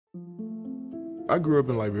I grew up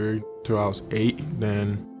in Liberia till I was 8,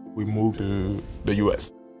 then we moved to the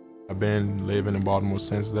U.S. I've been living in Baltimore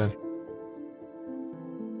since then.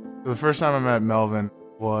 The first time I met Melvin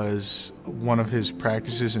was one of his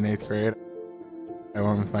practices in 8th grade. I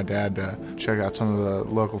went with my dad to check out some of the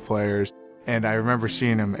local players, and I remember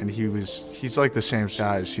seeing him, and he's like the same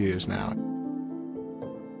size he is now.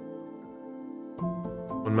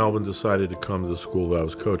 When Melvin decided to come to the school that I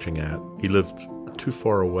was coaching at, he lived too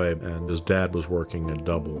far away, and his dad was working a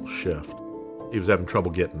double shift. He was having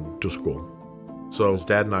trouble getting to school. So his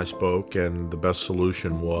dad and I spoke, and the best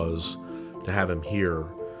solution was to have him here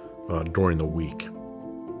during the week.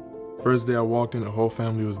 First day I walked in, the whole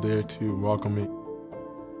family was there to welcome me.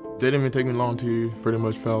 It didn't even take me long to pretty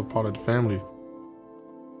much feel part of the family.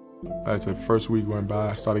 As the first week went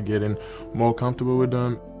by, I started getting more comfortable with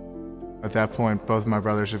them. At that point, both of my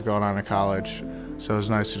brothers have gone on to college, so it was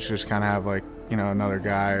nice to just kind of have another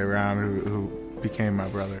guy around who became my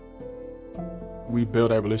brother. We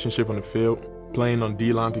built that relationship on the field, playing on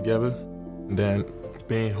D-line together, and then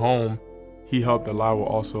being home, he helped a lot with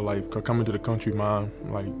also coming to the country mom.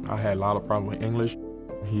 I had a lot of problems with English.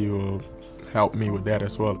 He will help me with that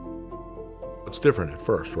as well. It's different at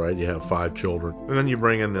first, right? You have 5 children, and then you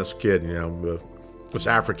bring in this kid, this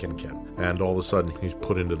African kid, and all of a sudden he's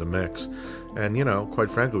put into the mix. And, quite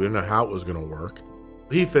frankly, we didn't know how it was going to work.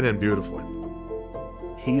 He fit in beautifully.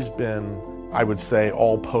 He's been, I would say,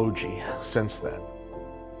 all Poggi since then.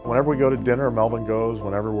 Whenever we go to dinner, Melvin goes.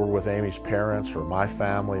 Whenever we're with Amy's parents or my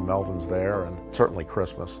family, Melvin's there, and certainly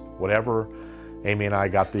Christmas. Whatever Amy and I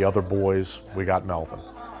got the other boys, we got Melvin.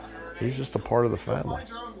 He's just a part of the family,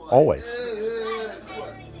 always.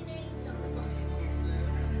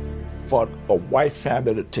 For a white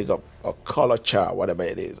family to take up a colored child, whatever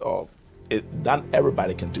it is, not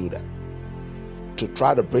everybody can do that. To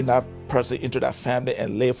try to bring that person into that family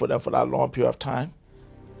and live for them for that long period of time,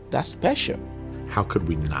 that's special. How could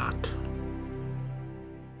we not?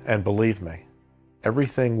 And believe me,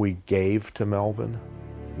 everything we gave to Melvin,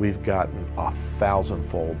 we've gotten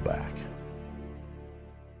 1,000-fold back.